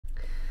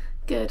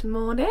Good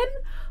morning.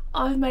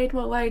 I've made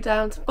my way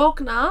down to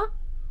Bognor,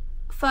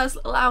 first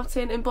little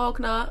outing in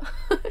Bognor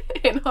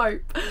in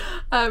Hope,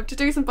 to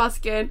do some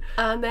busking,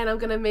 and then I'm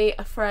going to meet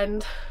a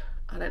friend.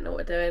 I don't know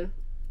what we're doing.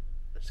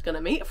 I'm just going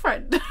to meet a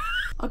friend.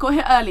 I got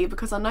here early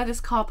because I know this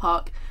car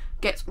park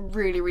gets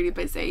really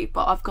busy,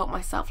 but I've got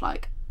myself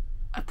like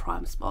a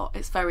prime spot.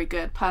 It's very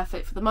good,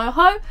 perfect for the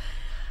moho.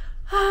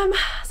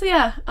 So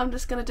yeah, I'm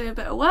just going to do a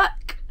bit of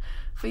work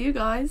for you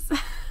guys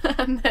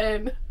and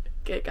then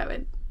get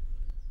going.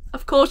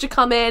 Of course you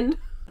come in.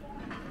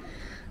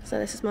 So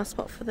this is my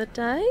spot for the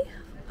day.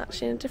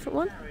 Actually in a different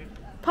one.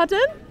 Pardon?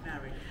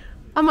 Married.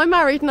 Am I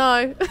married?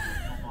 No.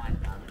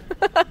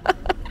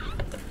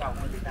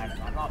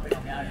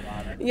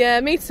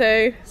 Yeah, me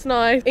too. It's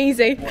nice.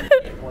 Easy.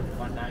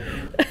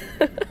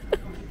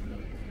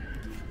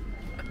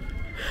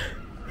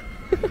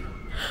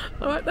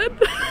 Alright then.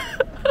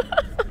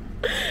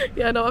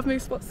 Yeah, no, I've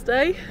moved spots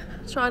today.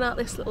 Trying out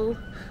this little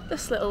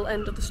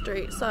end of the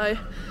street. So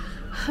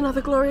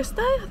another glorious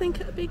day. I think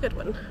it'll be a good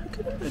one.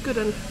 A good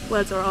one.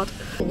 Words are hard.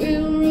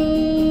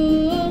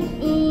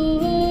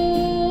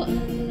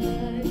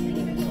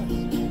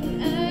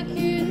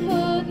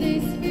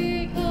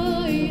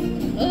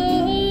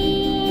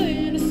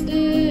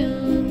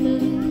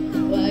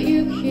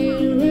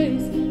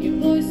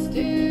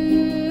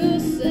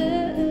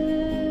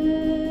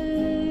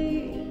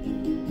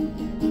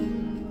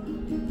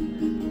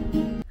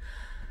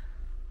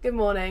 Good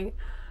morning.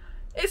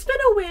 It's been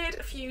a weird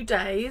few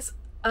days.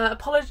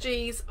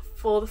 Apologies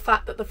for the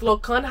fact that the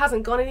vlog kind of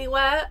hasn't gone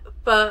anywhere,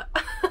 but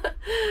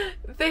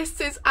this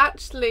is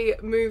actually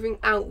moving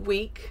out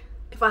week.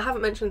 If I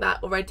haven't mentioned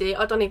that already,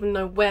 I don't even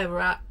know where we're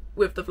at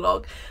with the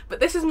vlog,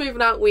 but this is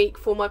moving out week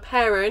for my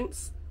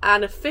parents,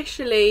 and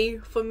officially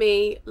for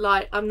me,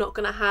 like, I'm not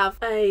gonna have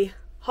a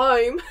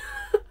home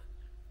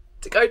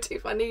to go to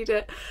if I need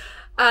it,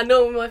 and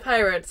not with my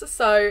parents.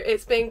 So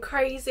it's been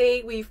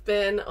crazy. We've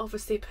been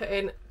obviously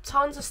putting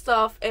tons of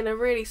stuff in a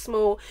really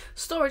small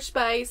storage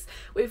space.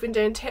 We've been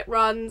doing tip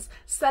runs,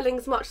 selling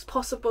as much as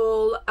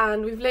possible,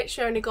 and we've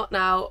literally only got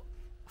now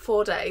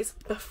 4 days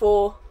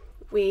before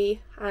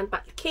we hand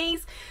back the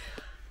keys.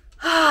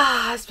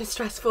 It's been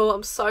stressful.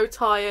 I'm so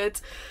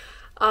tired.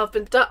 I've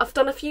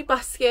done a few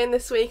busking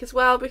this week as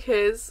well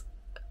because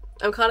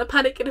I'm kind of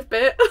panicking a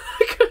bit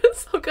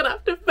because I'm gonna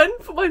have to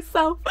fend for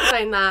myself.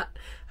 Saying that,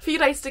 a few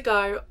days to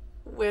go.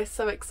 We're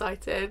so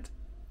excited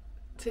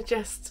to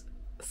just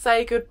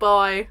say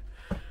goodbye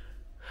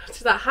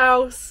to that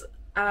house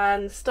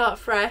and start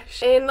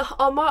fresh in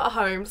our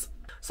motorhomes.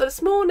 So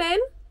this morning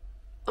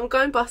I'm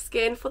going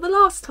busking for the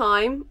last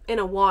time in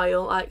a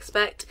while, I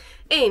expect,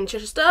 in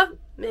Chichester,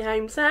 my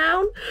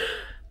hometown,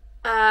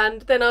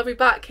 and then I'll be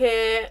back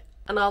here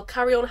and I'll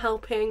carry on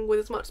helping with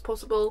as much as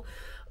possible,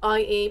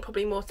 i.e.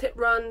 probably more tip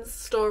runs,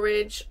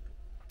 storage.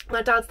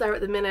 My dad's there at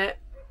the minute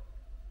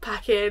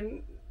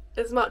packing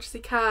as much as he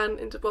can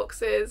into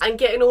boxes and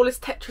getting all his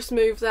Tetris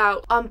moves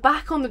out. I'm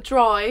back on the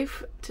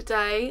drive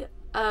today.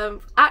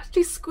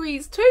 Actually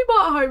squeezed 2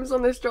 motorhomes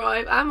on this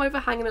drive. I'm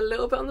overhanging a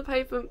little bit on the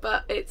pavement,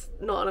 but it's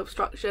not an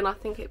obstruction. I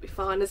think it'd be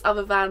fine. There's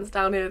other vans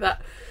down here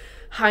that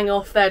hang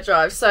off their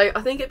drive, so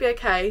I think it'd be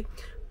okay.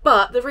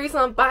 But the reason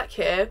I'm back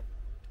here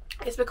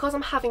is because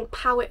I'm having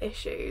power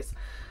issues.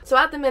 So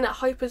at the minute,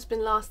 Hope has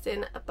been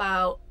lasting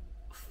about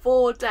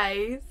 4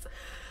 days.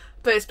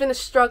 But it's been a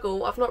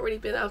struggle. I've not really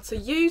been able to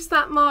use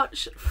that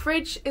much.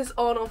 Fridge is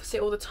on obviously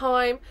all the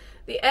time.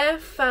 The air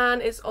fan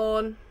is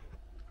on.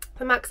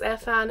 The max air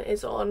fan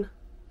is on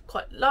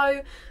quite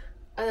low.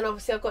 And then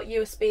obviously I've got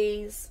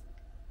USBs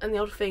and the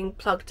odd thing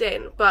plugged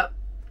in, but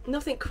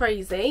nothing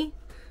crazy.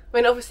 I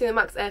mean, obviously the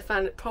max air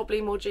fan is probably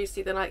more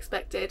juicy than I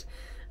expected,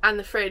 and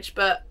the fridge,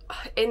 but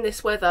in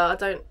this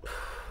weather,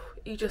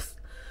 you just,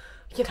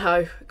 you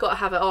know, gotta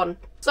have it on.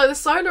 So the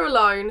solar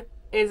alone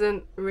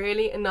isn't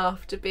really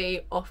enough to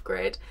be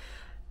off-grid,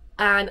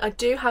 and I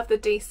do have the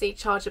DC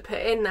charger put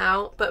in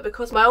now, but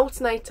because my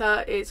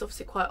alternator is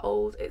obviously quite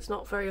old, it's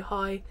not very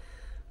high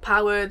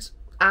powered,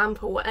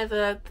 amp or whatever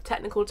the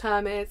technical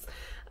term is.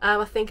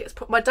 I think it's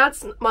my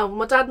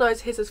dad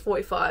knows his is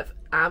 45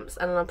 amps,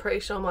 and I'm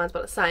pretty sure mine's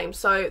about the same,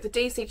 so the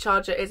DC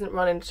charger isn't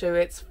running to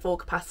its full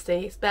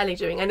capacity. It's barely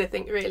doing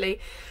anything really,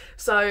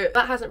 so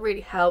that hasn't really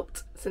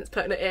helped since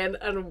putting it in,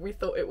 and we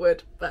thought it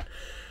would, but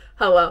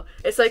oh well,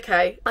 it's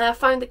okay. I have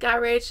found the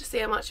garage to see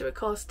how much it would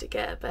cost to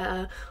get a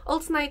better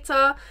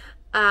alternator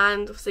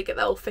and obviously get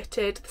that all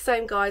fitted. The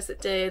same guys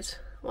that did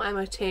my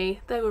MOT,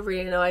 they were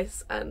really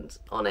nice and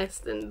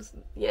honest, and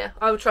yeah,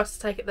 I would trust to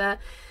take it there.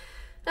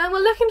 And we're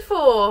looking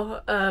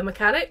for a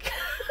mechanic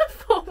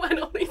for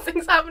when all these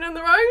things happen on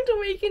the road, and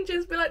we can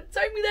just be like,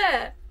 take me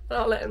there, and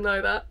I'll let him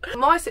know that.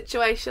 My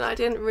situation, I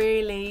didn't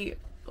really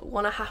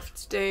want to have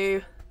to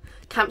do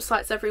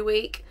campsites every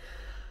week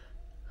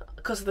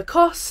because of the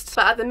cost,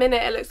 but at the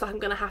minute it looks like I'm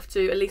going to have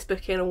to at least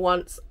book in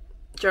once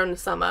during the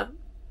summer,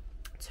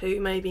 2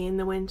 maybe in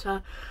the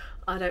winter,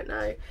 I don't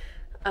know.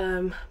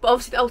 But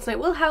obviously the alternate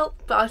will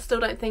help, but I still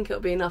don't think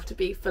it'll be enough to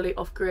be fully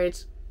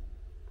off-grid,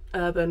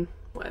 urban,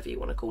 whatever you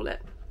want to call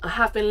it. I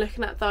have been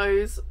looking at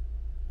those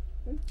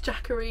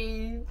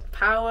Jackery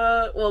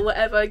power or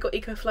whatever. Got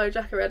EcoFlow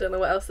Jackery, I don't know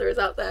what else there is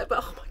out there,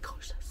 but oh my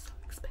gosh, they're so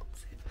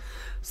expensive.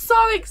 So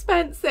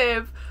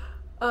expensive.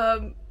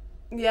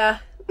 Yeah.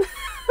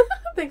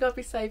 I think I'll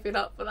be saving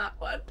up for that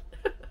one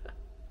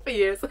for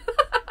years.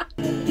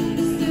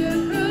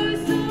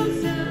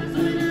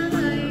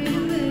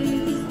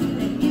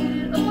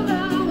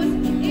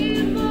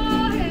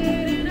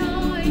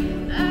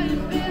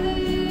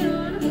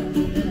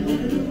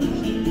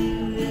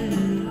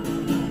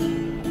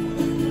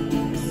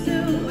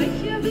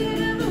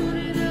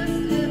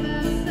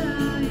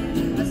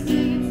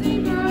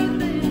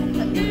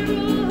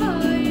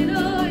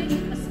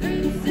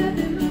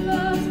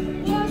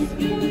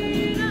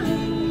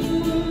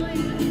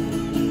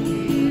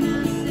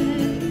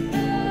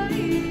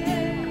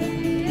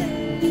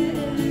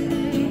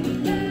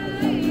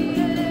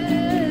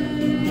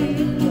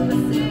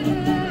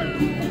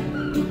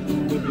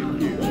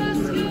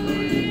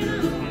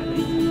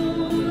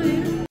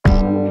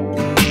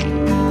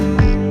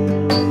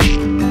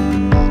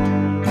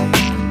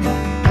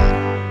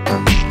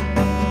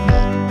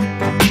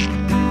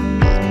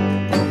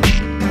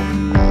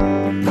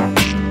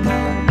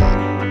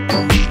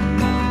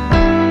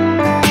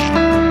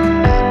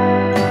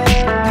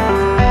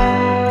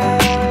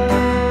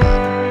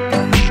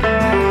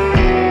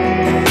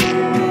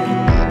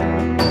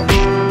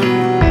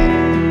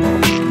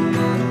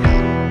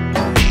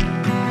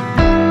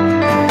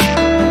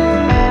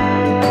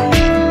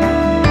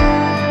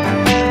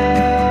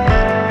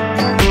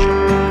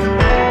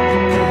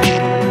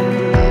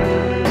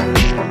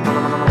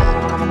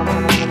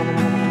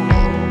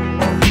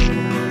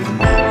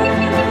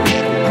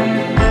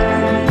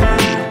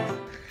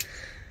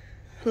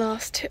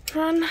 Last tip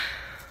run.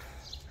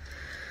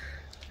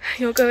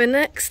 You're going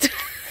next.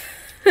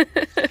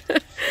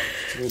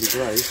 It's really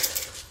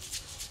great.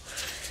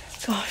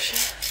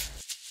 Gosh.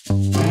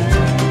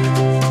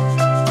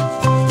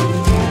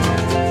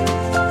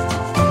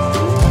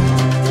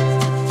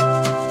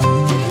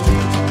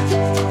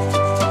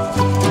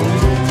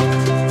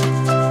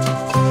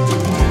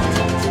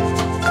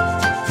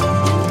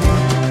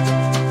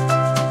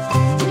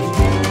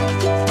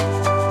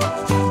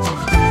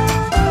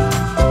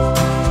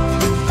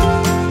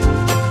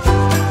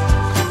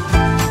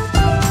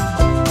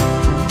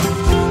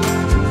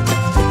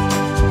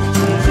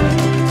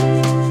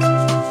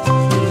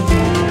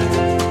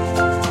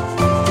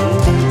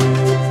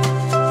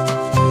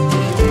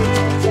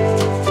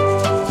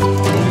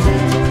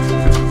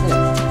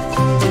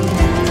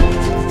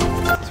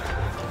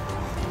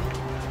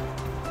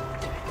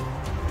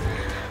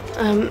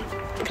 I'm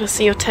gonna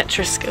see your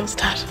Tetris skills,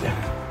 Dad.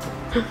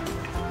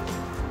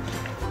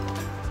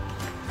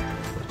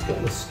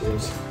 Getting the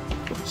skills.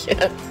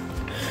 Yeah.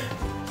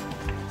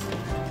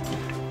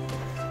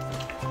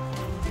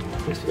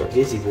 At least we got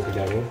Gizzy walking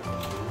down here.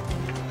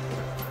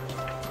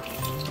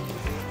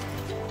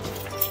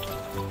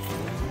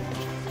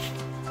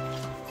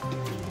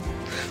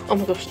 Oh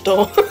my gosh,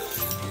 door.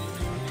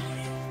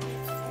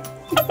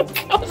 Oh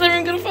God, is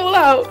everyone gonna fall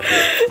out?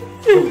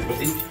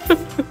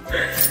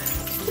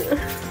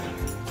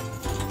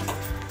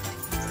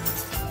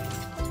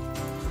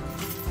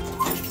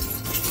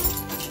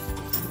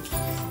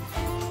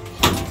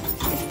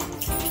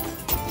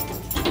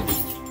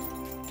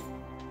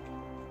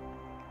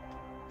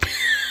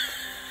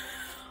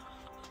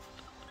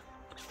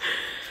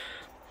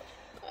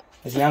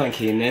 There's an Allen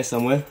key in there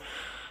somewhere.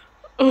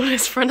 Oh,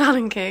 it's for an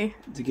Allen key.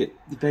 To get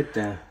the bed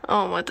down.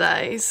 Oh my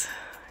days.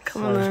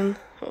 Come on then.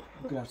 I'm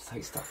gonna have to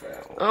take stuff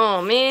out.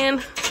 Oh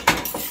man.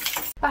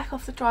 Back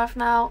off the drive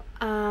now,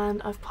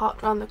 and I've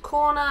parked around the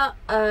corner.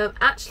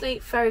 Actually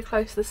very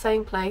close to the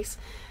same place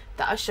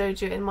that I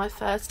showed you in my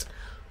first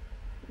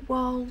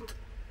wild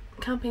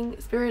camping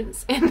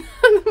experience in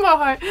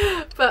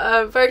Motorhome,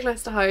 but very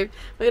close to home.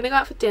 We're going to go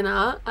out for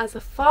dinner as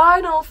a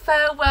final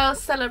farewell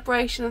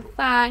celebration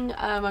thing.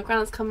 My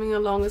grand's coming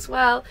along as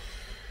well,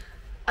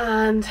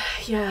 and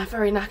yeah,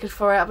 very knackered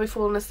for it. I'll be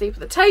falling asleep at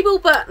the table,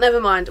 but never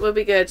mind, we'll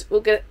be good.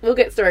 We'll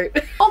get through.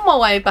 On my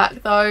way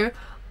back though,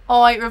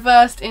 I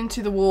reversed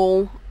into the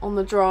wall on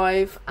the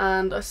drive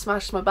and I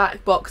smashed my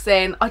back box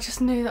in. I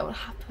just knew that would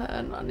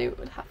happen. I knew it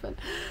would happen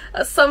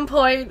at some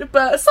point,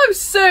 but so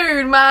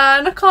soon,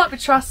 man. I can't be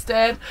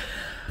trusted.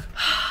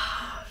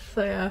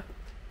 So yeah,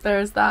 there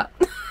is that.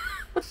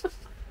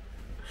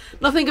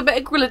 Nothing a bit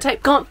of Gorilla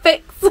Tape can't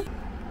fix.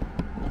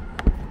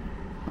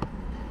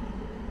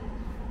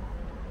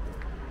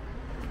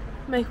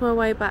 Make my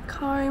way back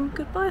home.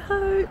 Goodbye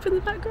Hope in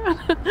the background.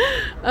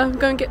 I'm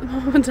going to get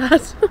Mum and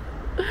Dad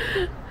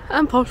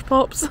and Posh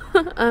Pops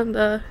and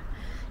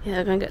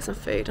yeah, go and get some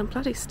food. I'm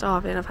bloody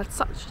starving. I've had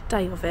such a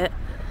day of it.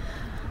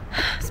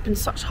 It's been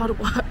such hard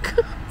work.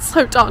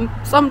 So done.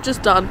 So I'm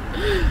just done.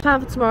 Plan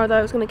for tomorrow though,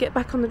 I was going to get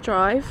back on the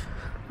drive.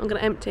 I'm going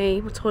to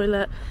empty my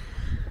toilet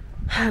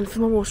and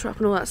fill my water up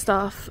and all that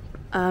stuff.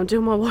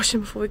 Do my washing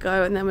before we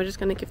go, and then we're just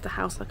going to give the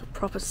house like a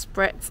proper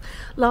spritz.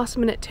 Last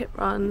minute tip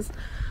runs.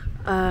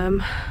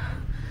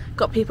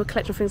 Got people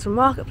collecting things from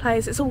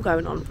Marketplace. It's all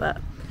going on, but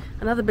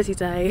another busy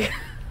day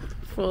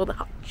for the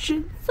hut.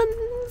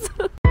 Hutchinsons.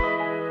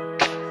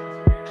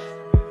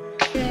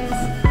 Cheers.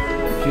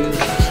 Cheers,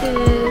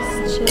 cheers,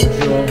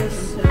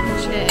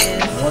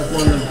 cheers. What's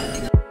one of them?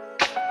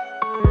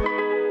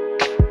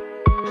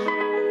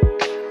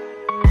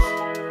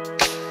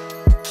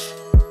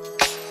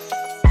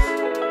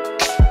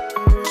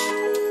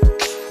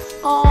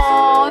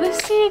 Oh, the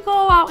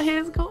seagull out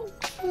here's got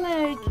a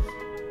leg.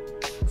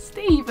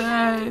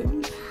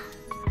 Stephen.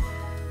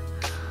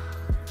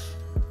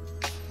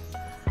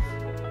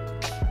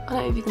 I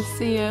don't know if you can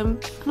see him.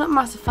 I'm not a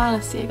massive fan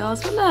of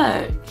seagulls, but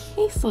look,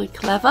 he's so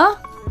clever.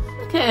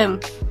 Look at him.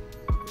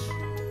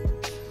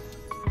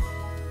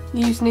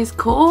 Using his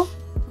core.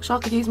 Wish I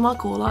could use my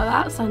core like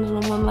that, standing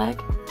on one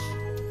leg.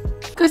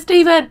 Go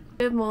Stephen!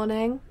 Good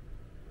morning.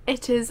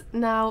 It is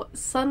now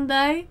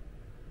Sunday.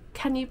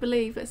 Can you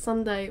believe it's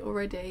Sunday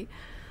already?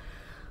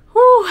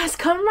 Oh, it's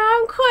come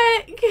round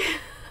quick.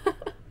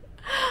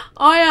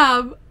 I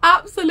am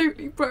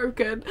absolutely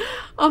broken.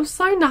 I'm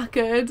so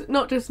knackered.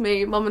 Not just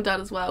me, mum and dad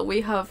as well.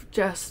 We have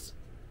just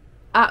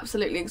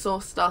absolutely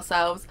exhausted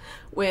ourselves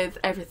with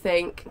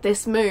everything.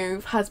 This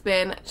move has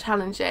been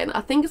challenging. I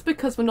think it's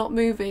because we're not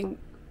moving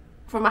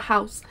from a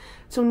house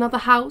to another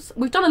house.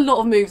 We've done a lot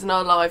of moves in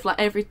our life. Like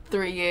every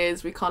 3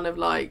 years we kind of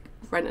like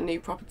rent a new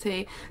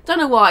property. Don't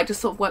know why, it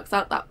just sort of works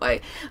out that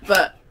way.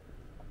 But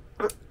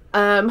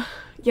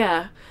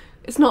yeah.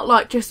 It's not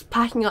like just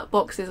packing up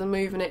boxes and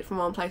moving it from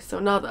one place to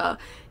another.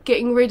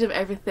 Getting rid of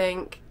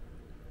everything,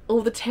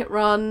 all the tit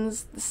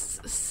runs,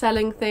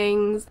 selling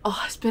things. Oh,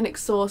 it's been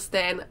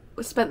exhausting.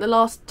 We spent the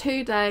last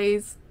 2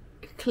 days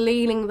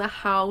cleaning the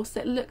house.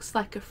 It looks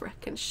like a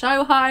frickin'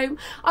 show home.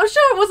 I'm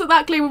sure it wasn't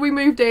that clean when we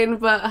moved in,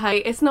 but hey,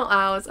 it's not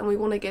ours and we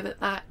want to give it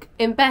back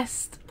in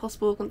best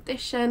possible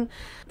condition.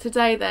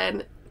 Today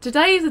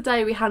is the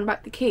day we hand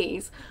back the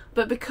keys,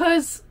 but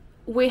because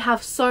we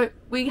have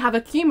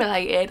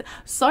accumulated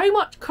so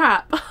much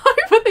crap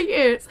over the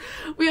years,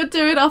 we are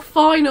doing our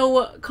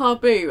final car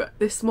boot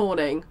this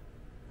morning.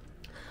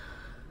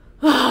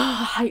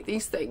 I hate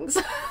these things.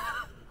 They're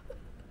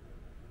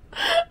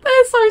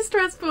so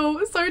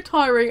stressful, so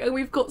tiring, and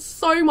we've got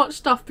so much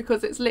stuff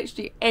because it's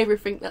literally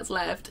everything that's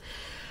left.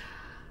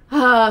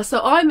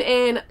 So I'm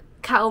in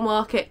Cattle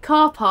Market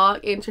car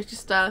park in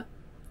Chichester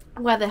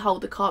where they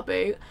hold the car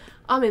boot.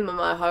 I'm in my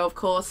motorhome, of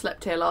course,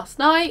 slept here last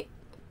night.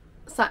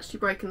 It's actually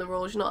breaking the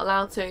rules, you're not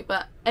allowed to,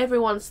 but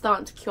everyone's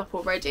starting to queue up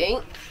already.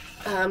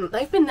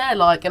 They've been there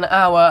like an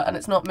hour and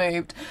it's not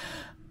moved.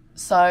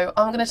 So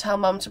I'm going to tell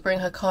mum to bring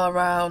her car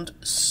round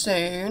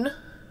soon,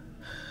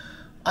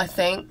 I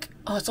think.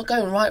 Oh, it's all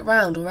going right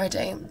round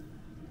already.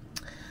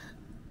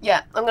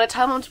 Yeah, I'm going to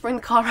tell mum to bring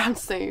the car round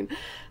soon.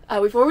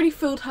 We've already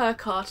filled her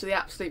car to the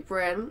absolute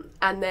brim,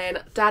 and then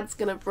dad's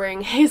going to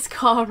bring his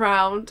car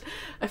round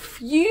a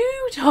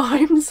few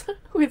times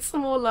with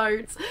some more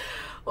loads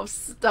of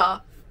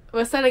stuff.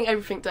 We're selling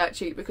everything dirt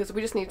cheap because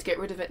we just need to get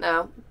rid of it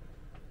now.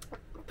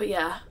 But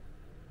yeah,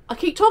 I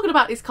keep talking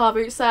about these car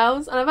boot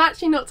sales and I've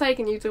actually not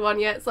taken you to one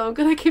yet, so I'm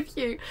going to give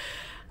you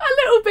a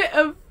little bit,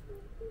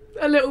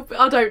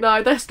 I don't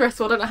know, they're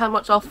stressful, I don't know how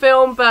much I'll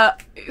film,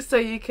 but so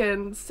you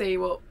can see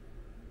what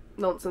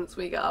nonsense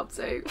we get up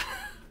to.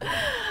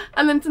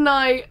 And then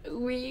tonight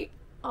we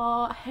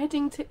are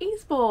heading to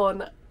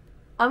Eastbourne.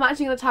 I'm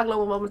actually going to tag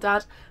along with mum and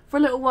dad for a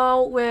little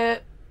while.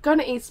 We're going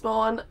to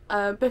Eastbourne,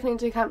 booking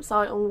into a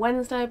campsite on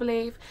Wednesday I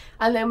believe,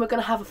 and then we're going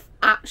to have an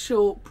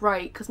actual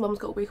break because mum's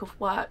got a week off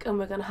work, and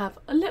we're going to have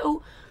a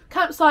little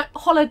campsite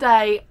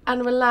holiday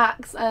and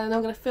relax, and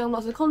I'm going to film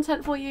lots of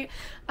content for you,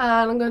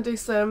 and I'm going to do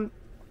some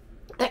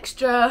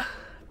extra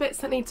bits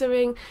that need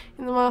doing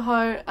in the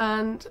motorhome,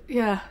 and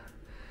yeah,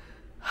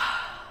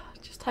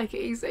 just take it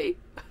easy.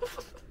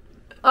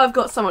 I've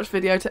got so much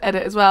video to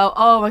edit as well.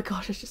 Oh my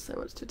gosh, there's just so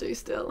much to do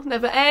still.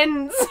 Never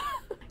ends.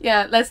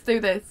 Yeah, let's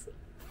do this.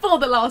 For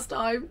the last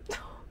time.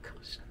 Oh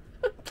gosh,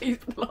 please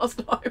for the last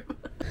time.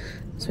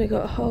 So we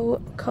got a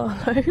whole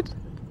carload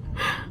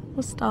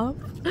of stuff,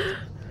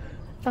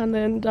 and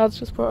then dad's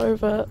just brought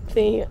over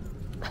the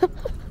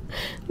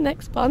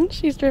next bunch.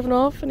 He's driven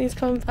off and he's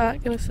coming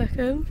back in a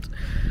second.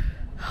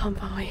 Oh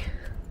my.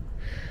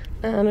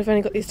 And we've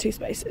only got these 2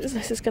 spaces.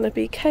 This is going to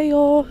be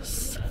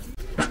chaos.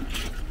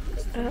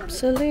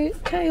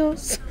 Absolute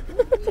chaos.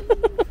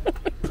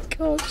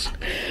 Gosh.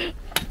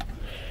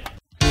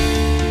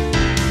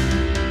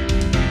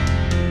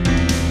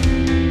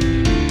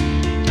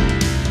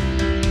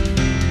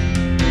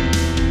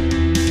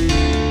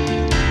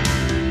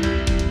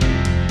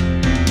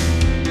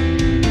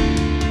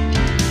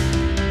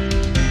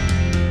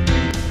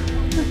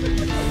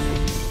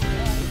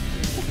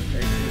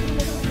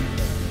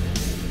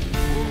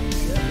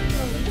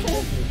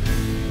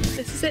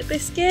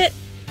 Biscuit.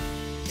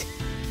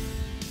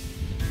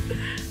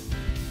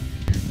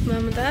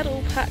 Mum and dad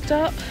all packed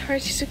up,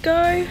 ready to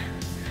go.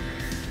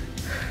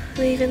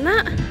 Leaving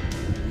that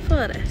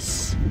for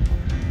this.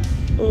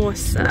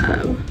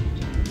 Awesome.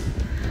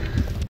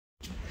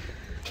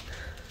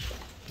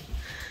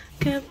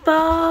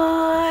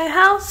 Goodbye,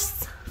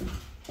 house.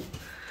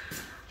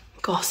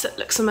 Gosh, it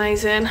looks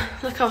amazing.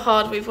 Look how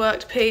hard we've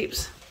worked,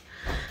 peeps.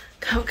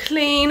 How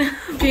clean,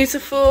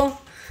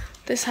 beautiful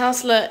this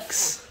house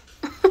looks.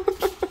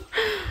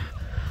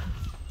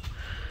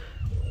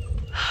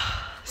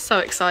 So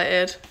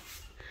excited.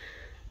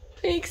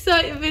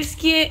 Excited,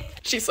 Biscuit.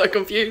 She's so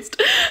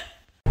confused.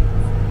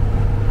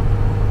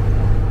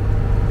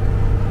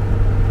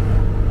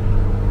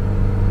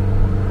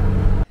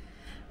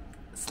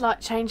 Slight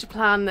change of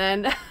plan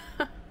then.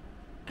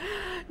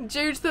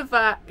 due to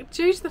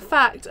the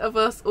fact of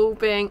us all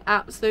being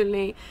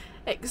absolutely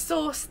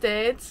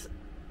exhausted,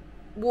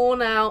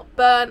 worn out,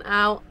 burnt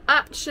out,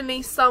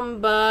 actually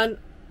sunburnt.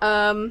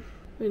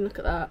 Look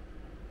at that.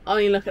 I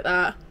mean, look at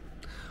that.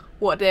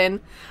 What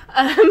in?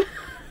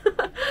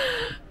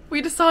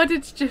 We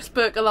decided to just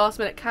book a last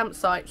minute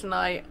campsite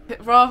tonight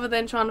rather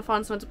than trying to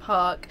find somewhere to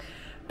park.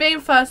 Being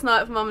first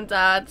night for Mum and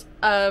Dad,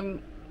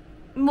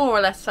 more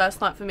or less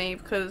first night for me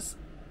because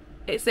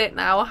it's it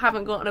now. I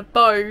haven't got an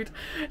abode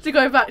to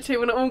go back to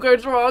when it all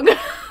goes wrong.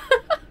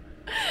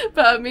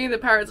 But me and the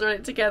parents are in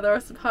it together, I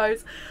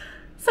suppose.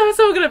 So it's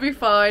all going to be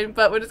fine,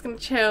 but we're just going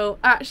to chill,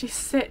 actually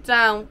sit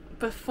down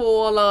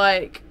before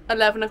like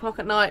 11 o'clock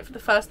at night for the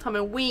first time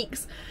in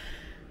weeks.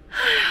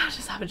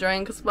 Just have a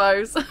drink, I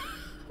suppose.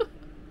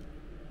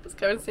 Let's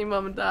go and see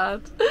Mum and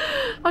Dad.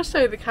 I'll show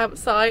you the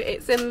campsite.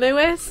 It's in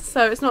Lewis,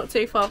 so it's not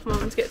too far for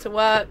Mum to get to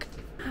work.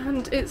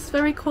 And it's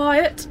very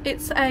quiet.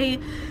 It's a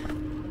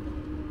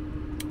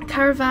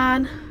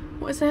caravan,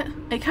 what is it?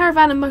 A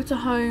caravan and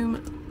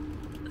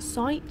motorhome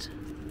site?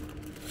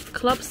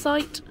 Club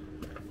site?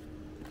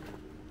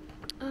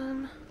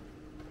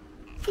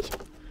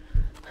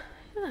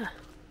 Yeah.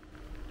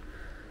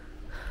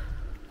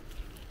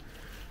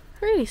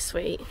 Really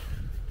sweet.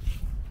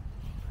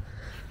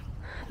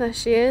 There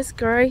she is,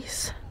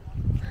 Grace.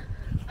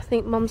 I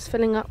think Mum's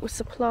filling up with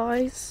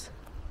supplies.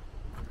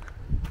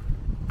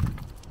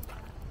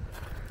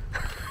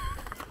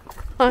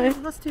 Hi.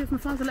 I've lost 2 of my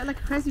plants. I look like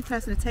a crazy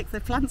person who takes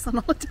their plants on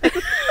holiday.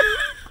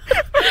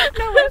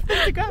 Nowhere for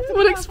them to go.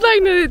 Well,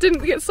 explain that it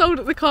didn't get sold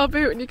at the car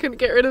boot and you couldn't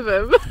get rid of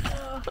them.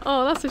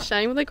 Oh, that's a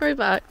shame. Will they grow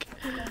back?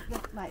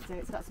 It might do.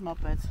 It's got some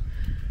odd buds.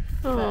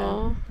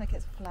 Oh. Like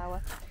it's a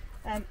flower.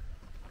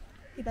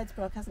 Your bed's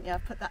broke, hasn't you?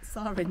 I've put that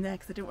saw in there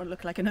because I didn't want to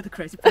look like another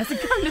crazy person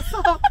carrying a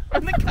saw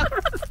from the car.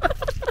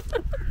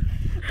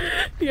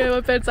 Yeah,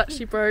 my bed's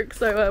actually broke,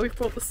 so we've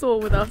brought the saw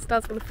with us.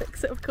 Dad's going to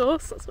fix it, of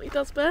course. That's what he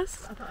does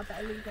best. I thought I'd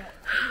better leave it.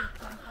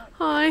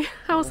 Hi,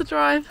 how was the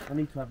drive? I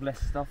need to have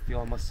less stuff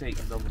behind my seat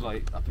because I was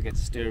like up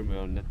against the steering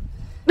wheel, and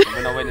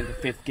when I went into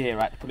 5th gear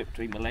I had to put it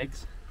between my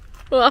legs.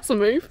 Well, that's a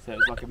move. So it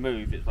was like a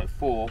move. It was like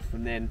 4th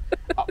and then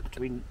up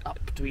between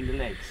the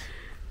legs,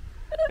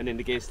 and then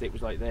the gear stick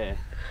was like there.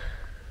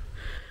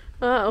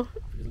 Wow.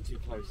 It wasn't too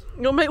close.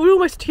 We're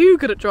almost too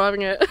good at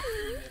driving it.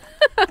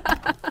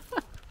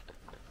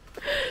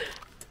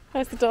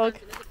 How's the dog?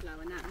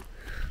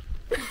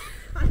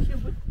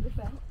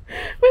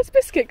 Where's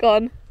Biscuit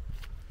gone?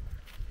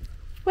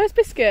 Where's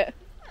Biscuit?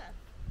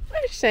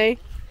 Where is she?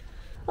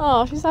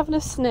 Oh, she's having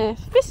a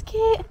sniff.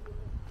 Biscuit!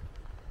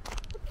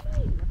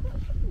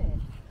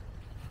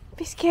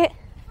 Biscuit!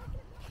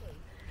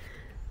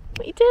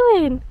 What are you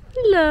doing?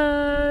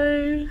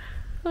 Hello!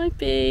 Hi,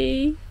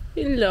 Bee.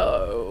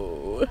 Hello.